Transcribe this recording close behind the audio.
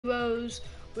Rose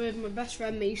with my best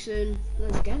friend Mason.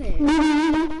 Let's get it.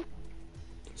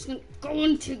 Just gonna go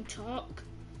on TikTok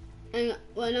and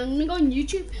when I'm gonna go on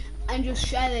YouTube and just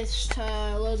share this to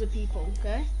loads of people,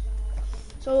 okay?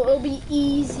 So it'll be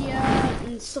easier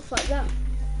and stuff like that.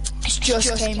 It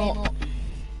just came up.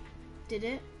 Did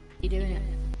it? You doing it?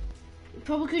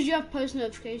 Probably because you have post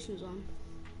notifications on.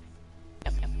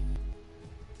 Yep.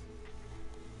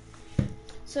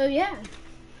 So yeah.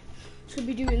 Gonna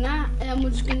be doing that, and then we're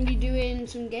just gonna be doing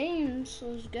some games. So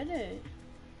let's get it.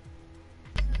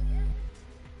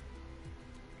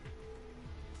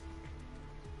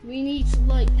 We need to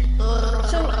like.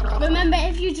 So remember,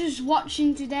 if you're just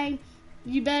watching today,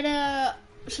 you better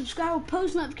subscribe,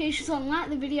 post notifications on, like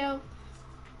the video.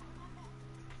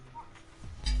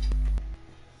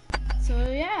 So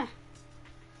yeah.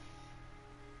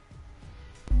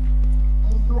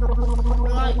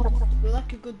 We're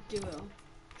like a good duo.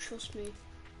 Trust me,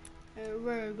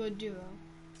 we're a good duo.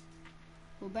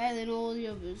 We're better than all the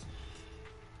others.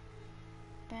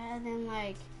 Better than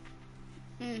like.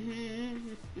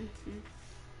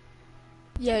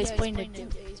 Yeah, he's playing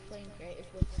he's playing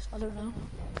creatively. I don't know.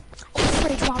 Oh,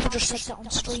 Rage Rather just said that on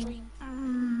stream.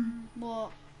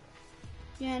 What?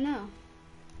 Yeah, no.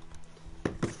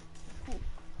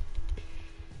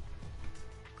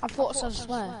 I thought I said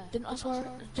swear. Didn't I swear?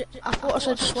 I thought I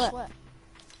said swear.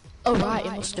 Oh right, you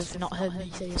must have not heard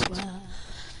me say swear.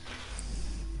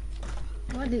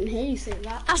 Oh, I didn't hear you say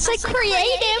that. I said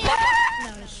creative!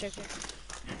 No, it's joking.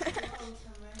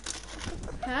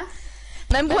 Huh?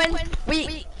 Remember when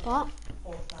we... What?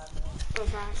 Oh,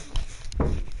 right.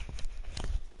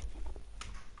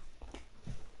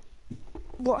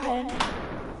 What hen?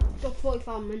 Got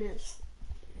 45 minutes.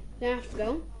 Then I have to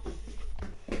go.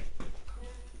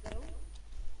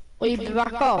 Will you be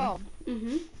back on?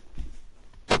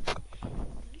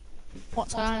 What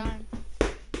time?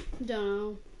 Don't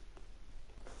know.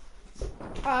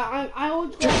 I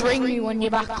always Just ring you when you're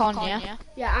back on, yeah?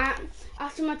 Yeah,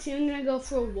 after my team, I'm gonna go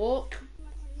for a walk.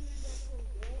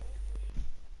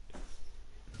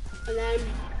 And then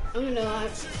I'm gonna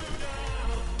like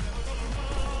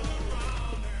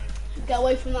get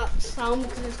away from that sound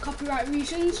because there's copyright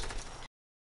reasons.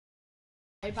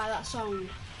 By that song.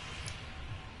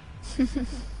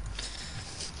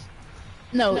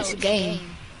 No, it's a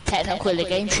game. Technically, the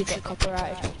game should get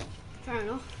copyrighted. Fair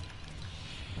enough.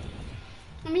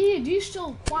 I mean, you do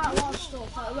still quite a lot of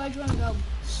stuff. Like, where do you want to go?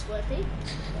 Slurpee?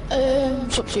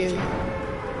 It's up to you.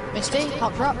 Misty,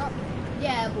 hot drop?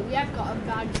 Yeah, but we have got a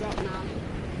bad drop now.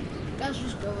 Let's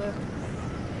just go there.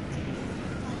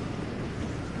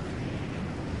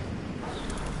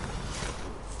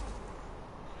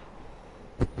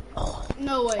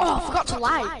 No way. Oh, I forgot to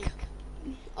like.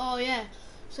 Oh yeah.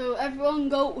 So everyone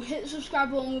go hit the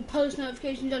subscribe button with post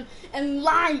notifications on and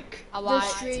like the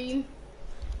stream.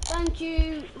 Thank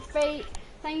you, Fate.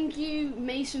 Thank you,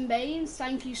 Mason Baines.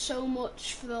 Thank you so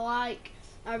much for the like.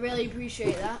 I really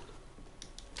appreciate that.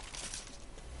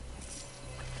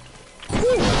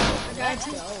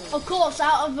 Of course,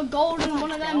 out of the golden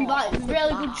one of them like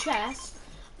really good chests.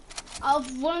 Out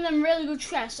of one of them really good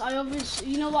chests, I obviously,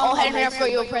 you know what? Oh, Henry, I've got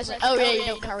your present. Oh yeah, you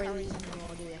don't carry these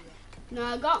anymore, do you? No,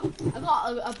 I got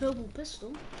a purple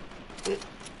pistol.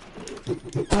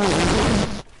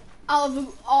 Out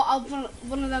of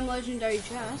one of them legendary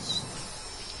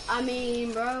chests. I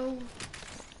mean, bro.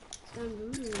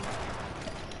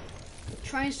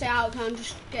 Try and stay out. I'm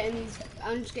just getting these.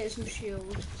 I'm just getting some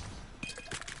shields.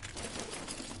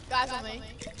 Guys on me.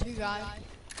 Two guys.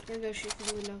 Gonna go shoot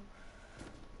through the window.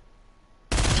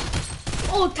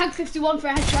 Oh, tag 51 for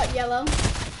a headshot. Yellow.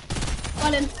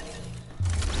 Got him.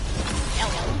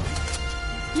 Yellow.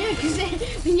 Yeah, because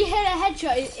when you hit a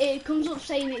headshot, it comes up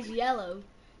saying it's yellow.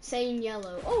 Saying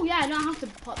yellow. Oh yeah, I don't have to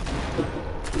pop.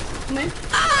 Come in.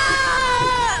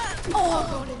 Ah! Oh, I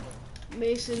got him.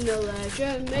 Mason the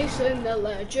legend, Mason the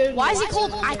legend. Why is he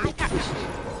called I Pickaxe?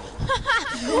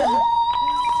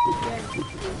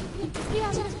 He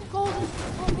has a golden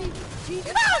RPG.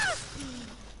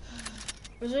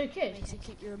 Was there a kid? Mason,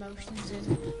 keep your emotions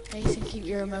in. Mason, keep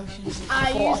your emotions in.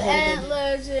 I use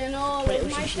antlers in all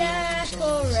of my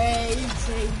decorating.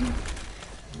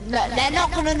 No, they're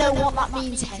not gonna know what that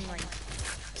means, Henry.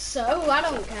 So, I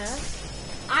don't care.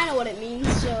 I know what it means,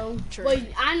 so... True. Well,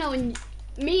 I know, and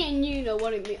me and you know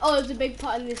what it means. Oh, there's a big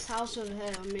pot in this house over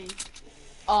here on me.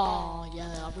 Oh,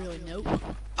 yeah, I really know.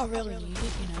 I really need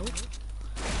it, you know.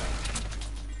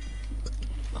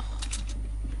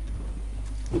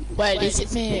 Where is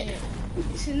it, mate?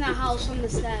 It's in that house on the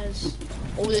stairs.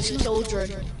 Oh, there's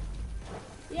children.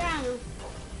 Yeah, I know.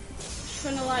 Just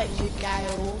trying to like... Is the guy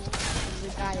old? Is the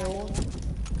guy old?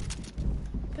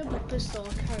 Good with pistol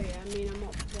or carrier. I mean, I'm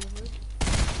not bothered.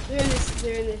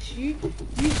 Doing this. You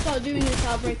start doing this,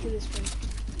 I'll break in this thing.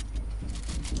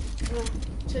 Well,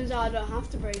 turns out I don't have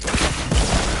to break it.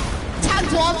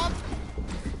 Tagged one.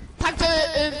 Tagged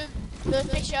the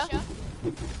Fisher.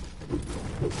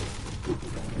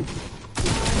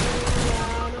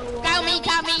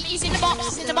 Got me. He's in the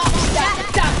box.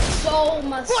 That's so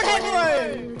much. What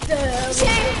headroom?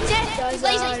 He's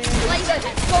lazy.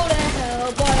 Go to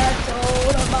hell, but I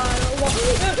told him I don't want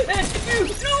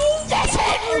no. Yes,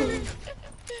 Henry.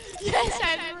 Yes,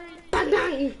 Henry. Bang,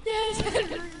 bang. Yes,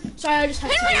 Henry. Sorry, I just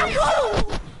had Henry, I'm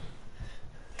cool.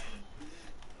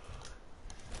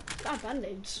 God,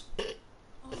 band-aids.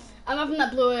 I'm having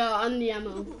that blue AR and the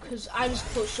ammo because I just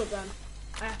clutched up then.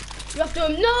 You have to.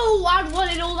 No, I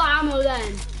wanted all the ammo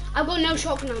then. I've got no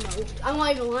shotgun ammo. I'm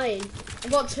not even lying.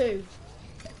 I've got 2.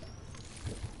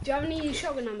 Do you have any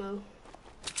shotgun ammo?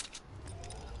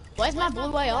 Where's my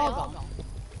blue AR gone?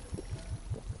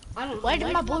 I don't. Where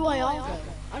did my blue AR go?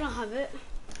 I don't have it.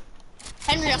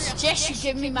 Henry, I suggest you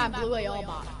give me my blue AR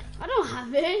back. I don't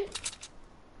have it.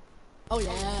 Oh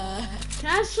yeah. Can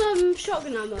I have some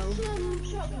shotgun ammo?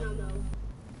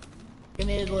 Give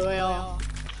me the blue AR.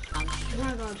 Oh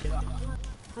my god.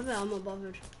 I'm not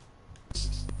bothered.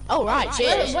 Oh right,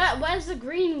 cheers. Where's the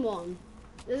green one?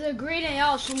 There's a green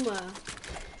AR somewhere.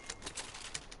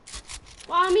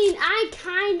 Well, I mean, I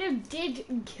kind of did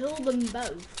kill them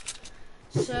both.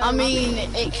 So I mean,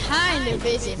 it kind of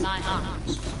is in my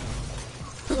hands.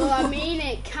 Well, I mean,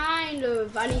 it kind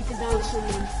of. I need to down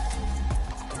someone.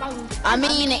 I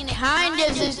mean, it kind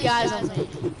of is guys on me.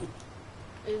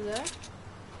 Is there?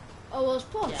 Oh, well, it's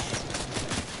push. Yeah.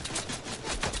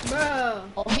 Bruh.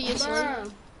 Obviously.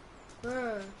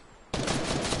 Bruh.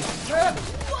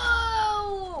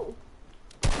 Whoa!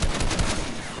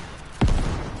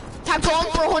 Tagged on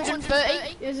for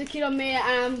 130. There's a kid on me and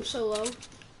I'm so low.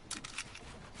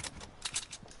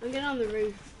 I'm getting on the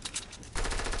roof.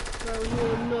 Bro, you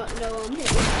will not know I'm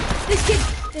hitting. This kid,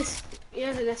 he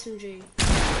has an SMG.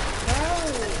 Bro,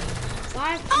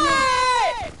 why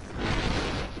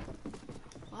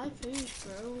finish,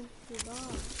 bro?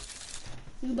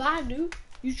 You bad, dude.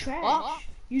 You trash. What?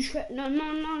 You trash. No.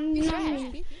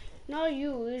 No,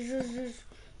 you. It's just.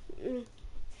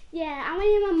 Yeah, I went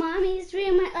in my mommy's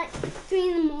room at like 3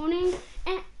 in the morning,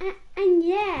 and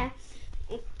yeah.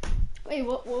 Wait,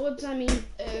 what does that mean?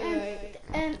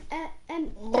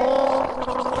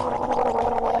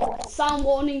 Sound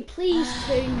warning, please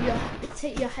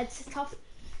take your headset off.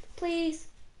 Please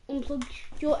unplug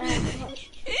your AirPods.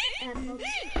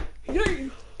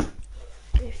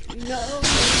 If you know.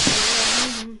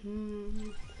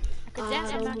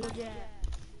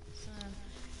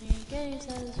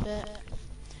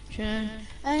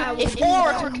 If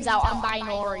Aura comes out, I'm buying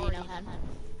Aura, you know.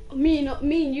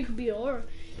 Me and you could be Aura.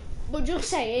 But just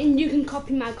saying, you can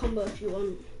copy my combo if you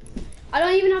want. I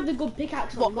don't even have the good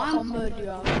pickaxe on. What combo do you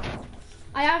have?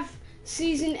 I have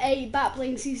Season 8,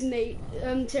 Batplane Season 8,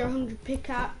 tier 100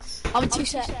 pickaxe. I'm 2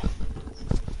 set.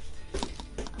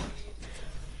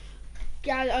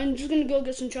 Guys, I'm just gonna go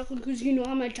get some chocolate because you know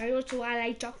I'm a child, so I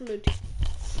like chocolate.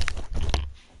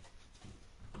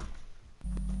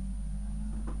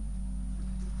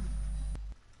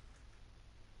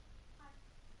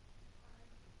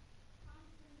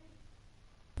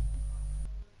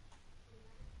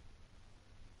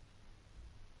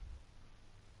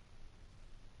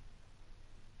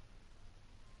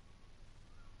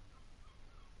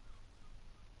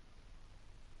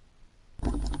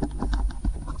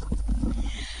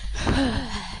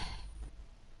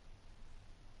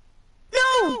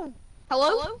 No!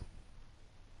 Hello?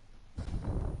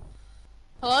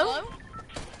 Hello?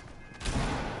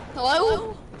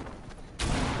 Hello?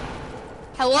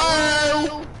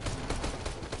 Hello?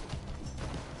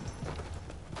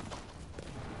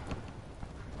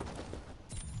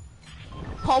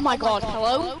 Oh my god,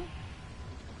 hello?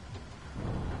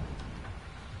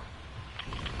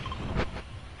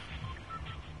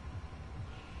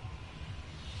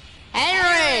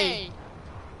 Henry!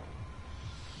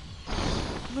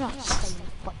 I'm not saying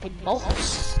fucking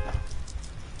boss.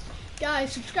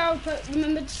 Guys,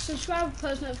 remember to subscribe with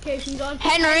post notifications on.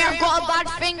 Henry, I've got a bad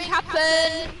thing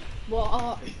happen!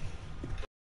 What?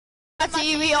 My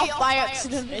TV off by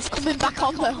accident, it's coming back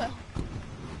on though.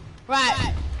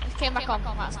 Right, it came back on,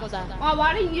 let's go there.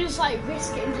 Why didn't you just like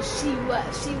risk it and just see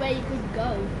where you could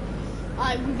go?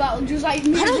 Like without just like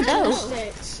move the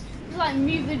joysticks. Just like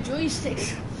move the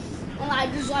joysticks. And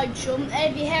like just like jump.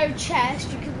 If you hear a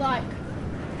chest, you could like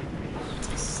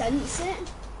sense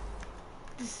it.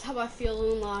 This is how I feel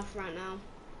in life right now.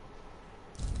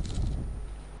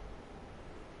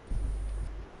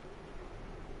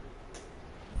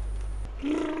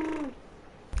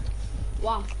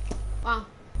 Wow. Wow.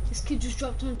 This kid just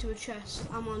dropped onto a chest.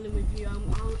 I'm on it with you. I'm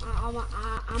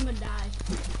gonna die.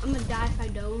 I'm gonna die if I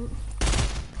don't.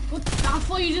 What? I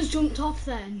thought you just jumped off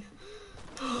then.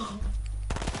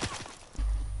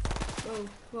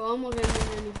 Bro, I'm not getting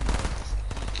in any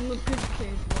fights. I'm a good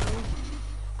kid, bro.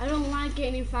 I don't like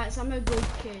getting in fights. I'm a good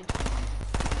kid.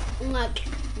 Unlike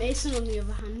Mason, on the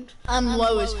other hand. I'm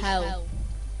low as hell.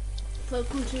 For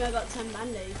country, I got 10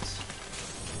 band-aids.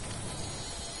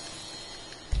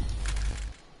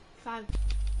 5.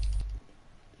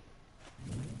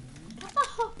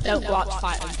 Don't go out to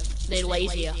fight them. They're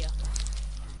lazier.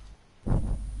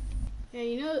 Yeah,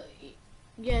 you know,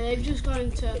 yeah, they've just gone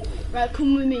into, right,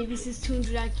 come with me, this is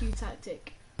 200 IQ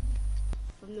tactic.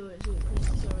 But no, it isn't, because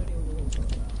it's already a wall.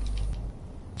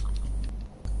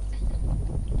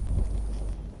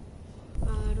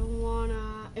 I don't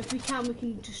wanna, if we can, we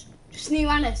can just sneak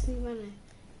around it, sneak around it.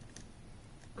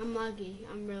 I'm laggy,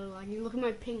 I'm really laggy, look at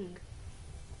my ping.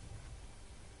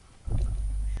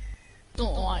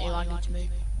 Don't like you lagging to me.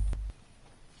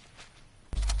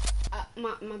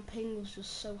 My ping was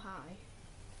just so high.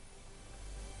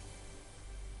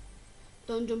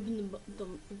 Don't jump in the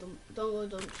don't go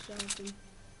dump starting.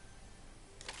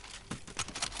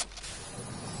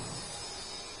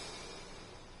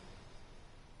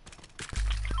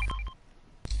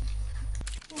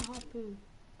 What happened?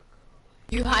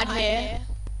 You hide here.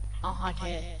 I'll hide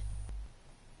here.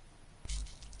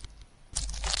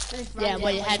 Yeah,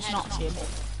 well your head's not to you.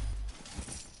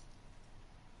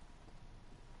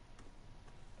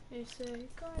 They say,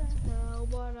 gotta tell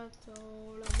what I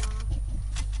told about.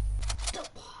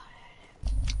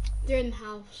 They're in the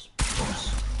house.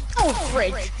 Oh,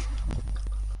 fridge.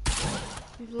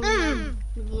 Move along,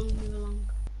 move along, move along.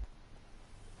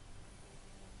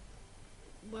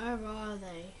 Where are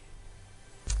they?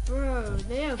 Bro,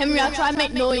 they are. Henry, I'll try and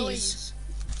make noise.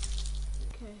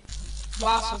 Okay.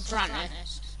 Whilst I'm frantic.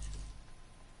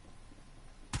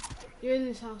 You're in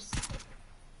this house.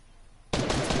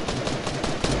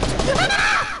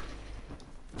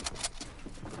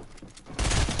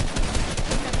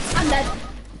 I'm dead.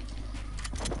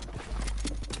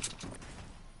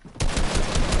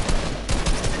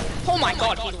 Oh my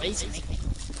god, he lazy me.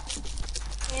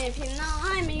 If you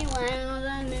know me well,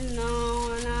 then you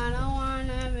know, and I don't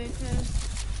wanna because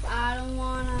I don't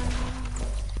wanna.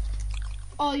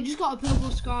 Oh, you just got a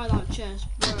purple scar on that chest,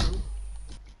 bro.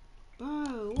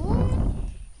 Bro, what?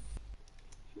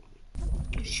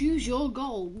 Choose your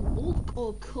goal, bulk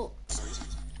or cut.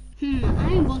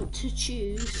 I want to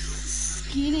choose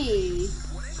skinny.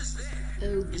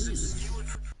 Obese.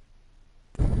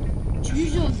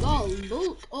 Choose your goal,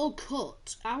 bulk or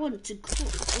cut. I want to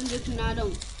cut. I'm joking, I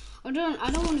don't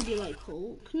want to be like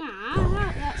Hulk. Nah,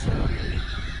 that's not.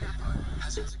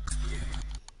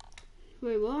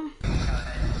 Wait, what?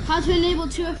 How to enable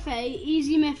 2FA,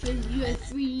 easy method, you have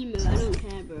 3 emo. I don't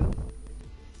care, bro.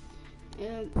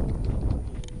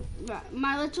 Right,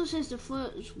 my little sister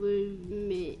flirts with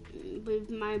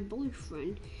my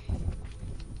boyfriend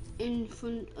in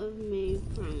front of me,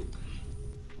 prank.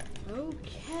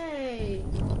 Okay.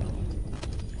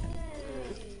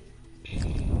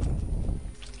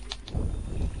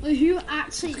 Who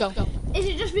actually? Go. Is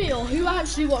it just me or who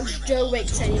actually watched Joe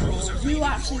Wicks anymore? Who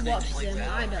actually watched them?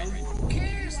 I don't.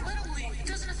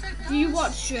 Do you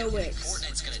watch Joe Wicks?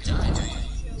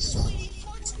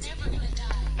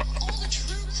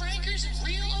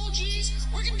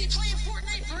 We're gonna be playing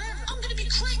Fortnite forever. I'm gonna be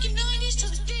cranking 90s to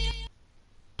the day.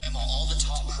 Emma, all the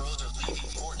top pros are leaving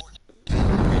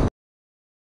Fortnite.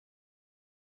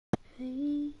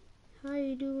 Hey, how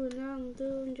you doing? I'm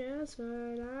doing just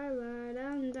fine.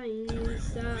 I'm dying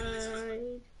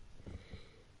inside.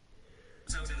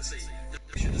 I was gonna say,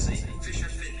 you should say, Fish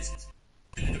and Fitness.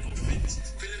 Finland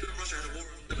and Russia had a war.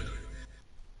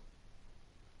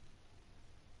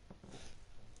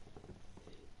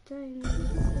 Dying inside.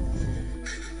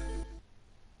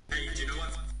 Hey, do you know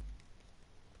what?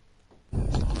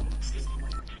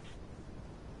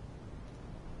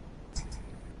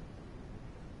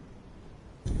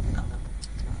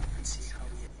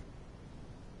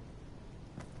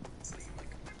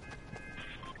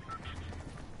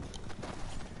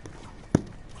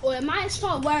 Well, I might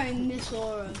start wearing this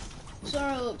aura. This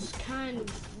aura looks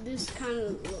this kind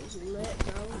of looks lit,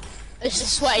 bro. It's a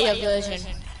sweatier version.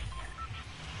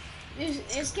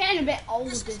 It's getting a bit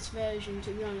old, this version, to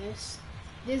be honest.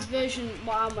 This version,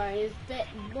 what I'm wearing, is a bit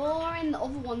boring. The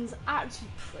other one's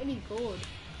actually pretty good.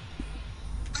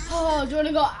 Oh, do you want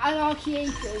to go Anarchy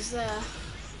Acres there?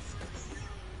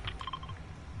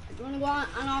 Do you want to go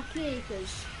Anarchy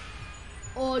Acres?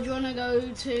 Or do you want to go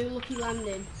to Lucky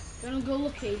Landing? Do you want to go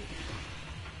Lucky?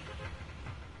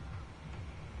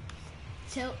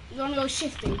 tilt. You wanna go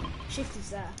shifty? Shifty's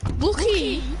there.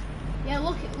 Lucky. Yeah,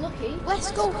 lucky.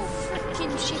 Let's go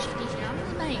freaking shifty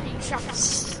shafts, mate.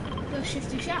 Shafts. Go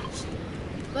shifty shafts.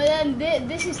 But then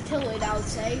this is tilted, I would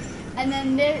say. And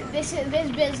then this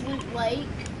bit's Lake.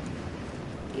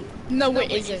 No,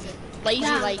 it isn't. Lazy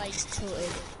Nah. Lake's tilted.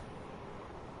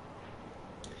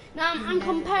 Now I'm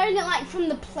comparing it like from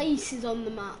the places on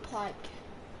the map, like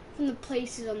from the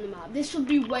places on the map. This would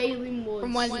be Wailing Woods.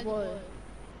 From where you were.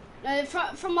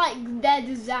 From like their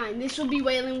design, this would be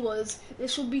Wailing Woods.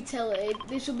 This would be tilted.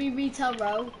 This would be Retail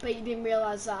Row, but you didn't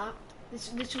realise that.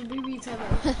 This would be Retail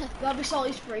Row. That'd be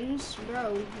Salty Springs,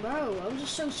 bro. I'm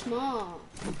just so smart.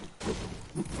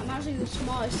 I'm actually the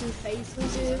smartest in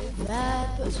Faithless.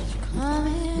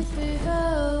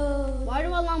 Why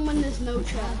do I land when there's no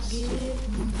chest?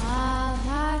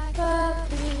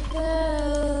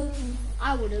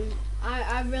 I wouldn't.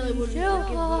 I really wouldn't give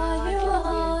my life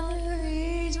up to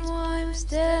you.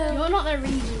 You're not the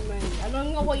reason, mate. I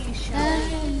don't know what you're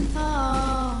shouting.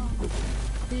 Oh,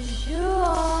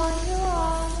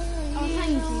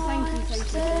 thank you.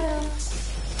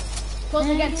 Plus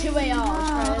we get 2 ARs,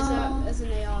 right? There's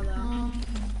an AR there.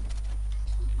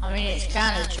 I mean, it's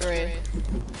kind of true.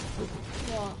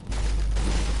 What?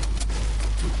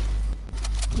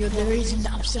 You're the reason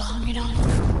that I'm still hanging on.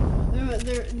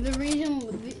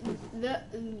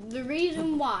 The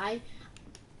reason why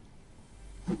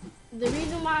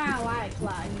I like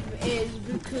life is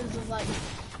because of like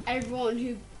everyone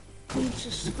who comes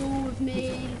to school with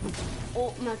me,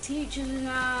 all my teachers and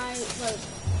I, like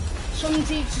some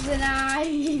teachers and I.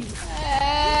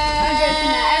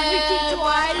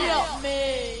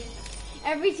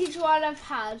 Every teacher I've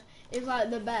had is like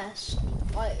the best.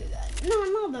 Like no,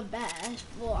 not the best,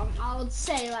 but I would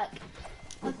say like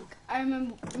I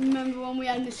remember when we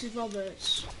had Mrs.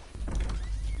 Roberts.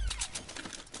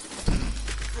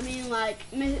 I mean, like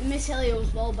Miss Hillier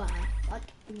was well better. Like,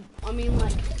 I mean,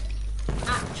 like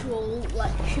actual,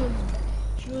 like she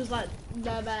was like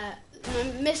the best.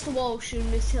 Mr. Walsh and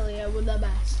Miss Hillier were the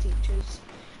best teachers,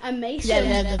 and Mason. Yeah,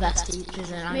 they're the best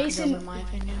teachers, and Mason, in my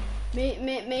opinion.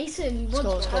 Mason,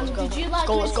 Go. did you like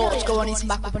Miss Hillier? Go. I need some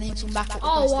backup.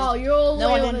 Oh wow, you're all the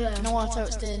way over there. No, I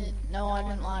didn't. No, I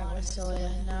didn't like Miss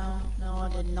Hillier. No, I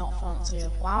did not fancy her.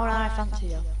 Why would I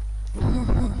fancy her?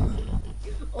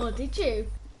 Or did you?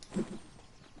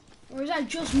 Or is that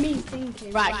just me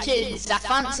thinking? Right, kids, I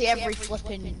fancy every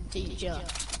flipping teacher.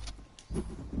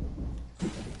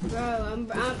 Bro, I'm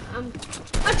trying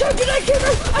to like you,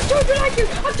 bro! I'm trying to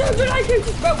like you!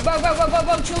 Bro,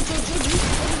 chill,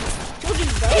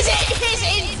 bro. His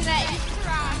internet is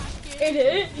trash. It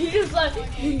is? He just like...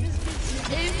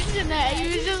 His internet, he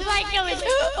was just like going,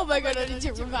 oh my god, I need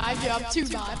to revive you, I'm too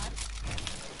mad.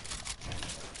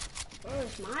 Bro,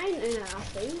 it's mine internet, I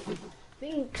think.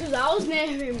 Because I was near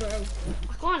him, bro.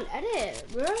 I can't edit,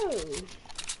 bro.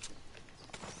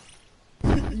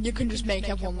 You can just make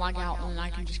everyone lag out and I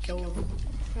can just kill them.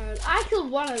 I killed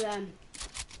one of them.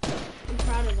 I'm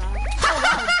proud of that. Oh,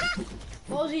 wow.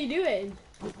 What was he doing?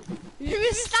 He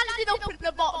was standing up in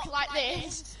the box like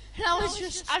this, and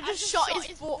I just shot his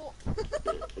foot.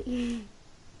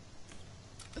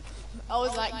 I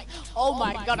was like, oh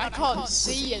my god, I can't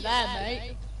see you there,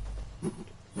 mate.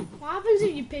 What happens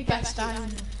if you pick up?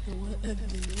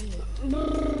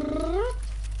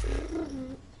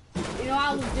 You know,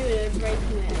 I was doing it,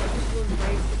 breaking it. I just was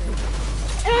breaking it.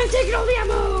 And I'm taking all the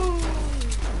ammo!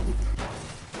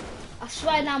 I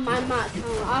swear down my mat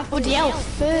count. Bloody hell,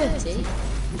 30?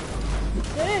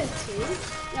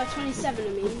 30? No, 27 I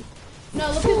mean. No,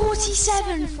 look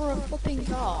 47 for a flipping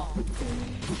car.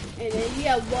 at it.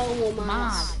 Yeah, one more Mad.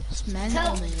 miles. It's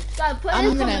mental.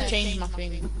 I'm gonna change my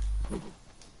thing.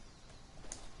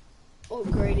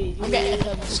 Upgraded. I'm getting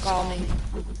a scar me.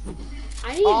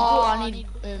 I need I need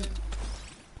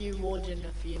few wood and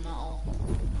a few metal.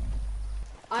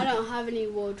 I don't have any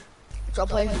wood. So I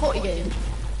play a footy game.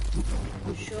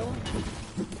 Sure.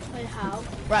 Play how?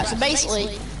 Right, so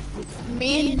basically,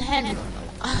 me and Henry.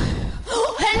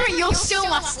 Henry, you're still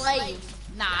my slave.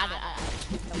 Nah, I don't.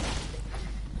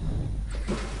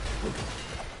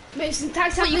 Mason,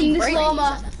 thanks for having this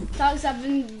llama. Thanks for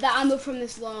having the ammo from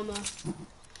this llama.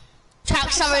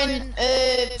 Tax having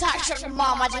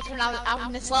more magic from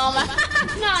having this llama.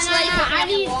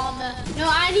 No,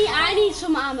 I need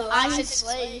some ammo. I said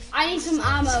slave. I need some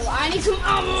ammo. I need some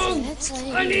ammo.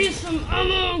 I need some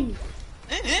ammo.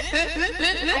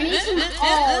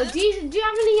 Oh, do you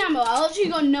have any ammo? I actually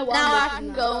got no ammo. Now I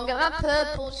can go and get my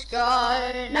purple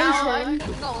scar. Now I can go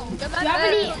and get my Do you have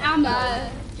any ammo?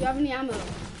 Do you have any ammo?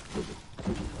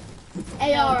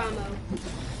 AR ammo.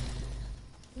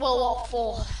 Well, what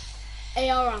for?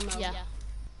 AR ammo. Yeah.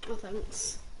 Oh,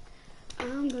 thanks.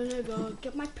 I'm gonna go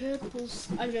get my purples.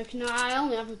 I'm joking. No, I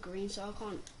only have a green, so I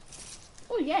can't.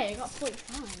 Oh yeah, I got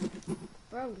 0.5.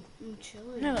 Bro, I'm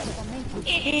chilling. No, that's for me.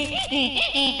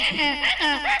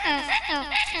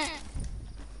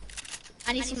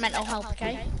 I need some mental help,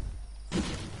 okay?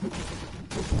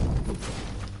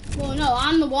 Well, no,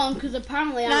 I'm the one because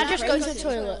apparently Now I'm just crazy. go to the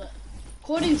toilet.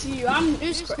 According to you, I'm.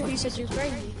 Who said you were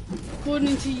crazy?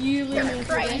 According to you, Liam and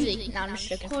Karim. Crazy. No, I'm just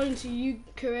joking. According to you,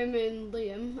 Karim and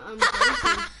Liam, I'm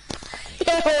crazy.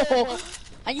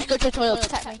 I need to go to the toilet.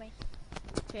 Protect me.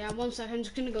 Okay, 1 second. I'm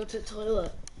just gonna go to the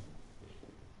toilet.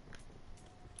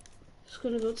 Just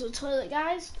gonna go to the toilet,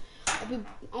 guys. I'll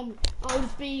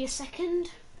be a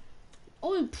second.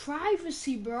 Oh,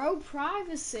 privacy, bro.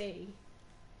 Privacy.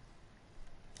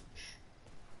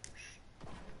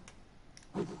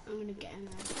 I'm gonna get in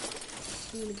there.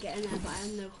 But I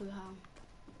have no clue how.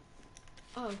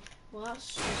 Oh, well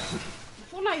that's just...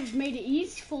 Fortnite just made it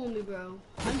easy for me, bro.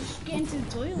 I'm just getting to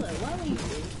the toilet. What are you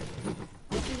doing?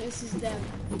 I think this is them.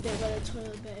 They're where the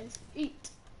toilet bit is. Eat.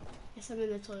 Yes, I'm in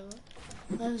the toilet.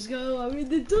 Let's go. I'm in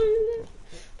the toilet.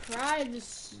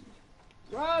 Privacy.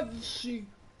 Privacy.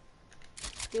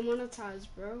 Demonetized,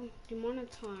 bro.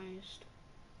 Demonetized.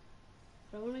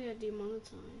 I don't want to get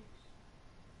demonetized.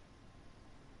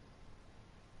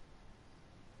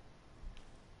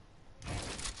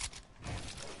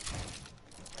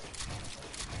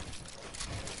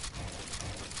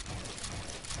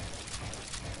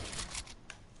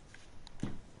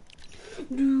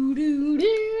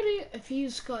 If he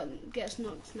gets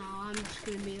knocked now, I'm just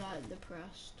gonna be like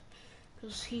depressed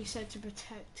because he said to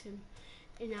protect him,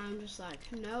 and I'm just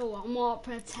like, no, I'm not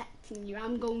protecting you.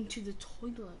 I'm going to the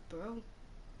toilet, bro.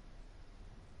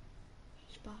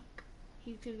 He's back.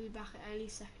 He's gonna be back at any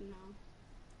second now.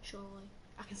 Surely,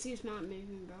 I can see his mount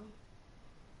moving, bro.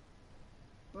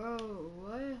 Bro,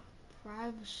 what?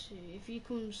 Privacy. If he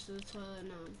comes to the toilet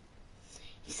now.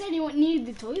 He said he won't need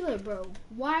the toilet, bro.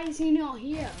 Why is he not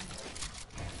here?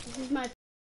 This is my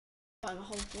on the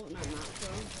whole Fortnite map, bro.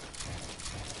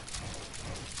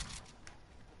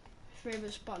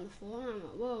 Favorite spot in the Fortnite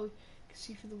map. Whoa, you can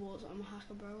see through the walls. I'm a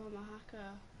hacker, bro. I'm a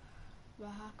hacker. I'm a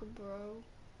hacker, bro.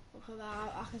 Look at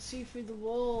that. I can see through the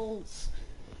walls.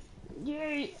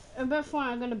 Yay! I bet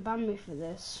Fortnite are gonna ban me for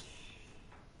this.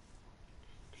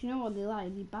 You know what they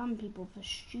like? They ban people for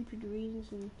stupid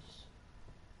reasons.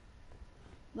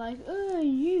 Like, oh,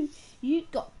 you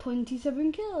got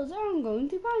 27 kills. I'm going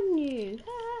to ban you.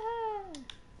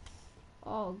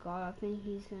 Oh god, I think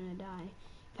he's gonna die.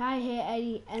 If I hear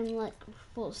any like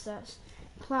footsteps,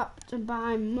 clapped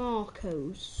by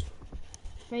Marcos,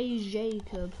 FaZe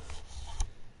Jacob.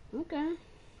 Okay.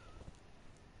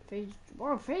 FaZe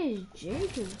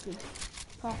Jacob's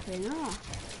popping off.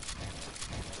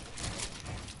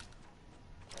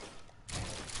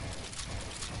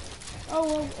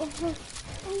 Oh my god!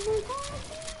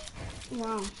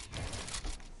 Wow.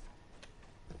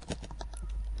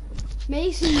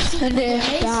 Mason,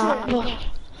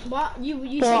 what?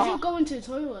 You said you're going to the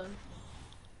toilet.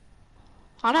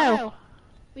 I know.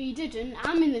 But you didn't.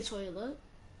 I'm in the toilet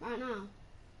right now.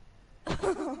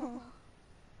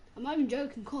 I'm not even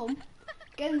joking. Come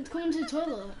into the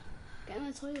toilet. Get in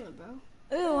the toilet, bro.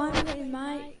 Oh, I'm getting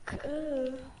Mike.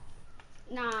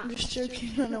 Nah. I'm just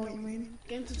joking. I know what you mean.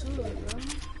 Get into the toilet, bro.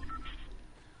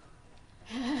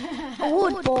 I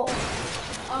would, but...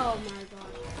 Oh my god.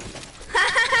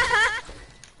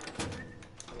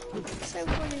 So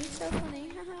funny, so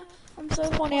funny. I'm so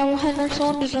funny. I'm Henry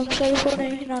Saunders. I'm so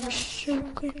funny. And I'm just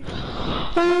joking.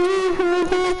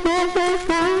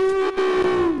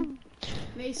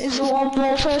 Is there one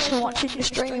more person watching the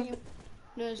stream?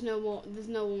 No, there's no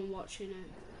one watching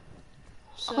it.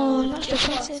 So, Oh, that's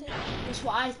depressing. That's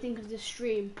what I think of this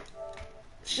stream.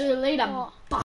 See you later.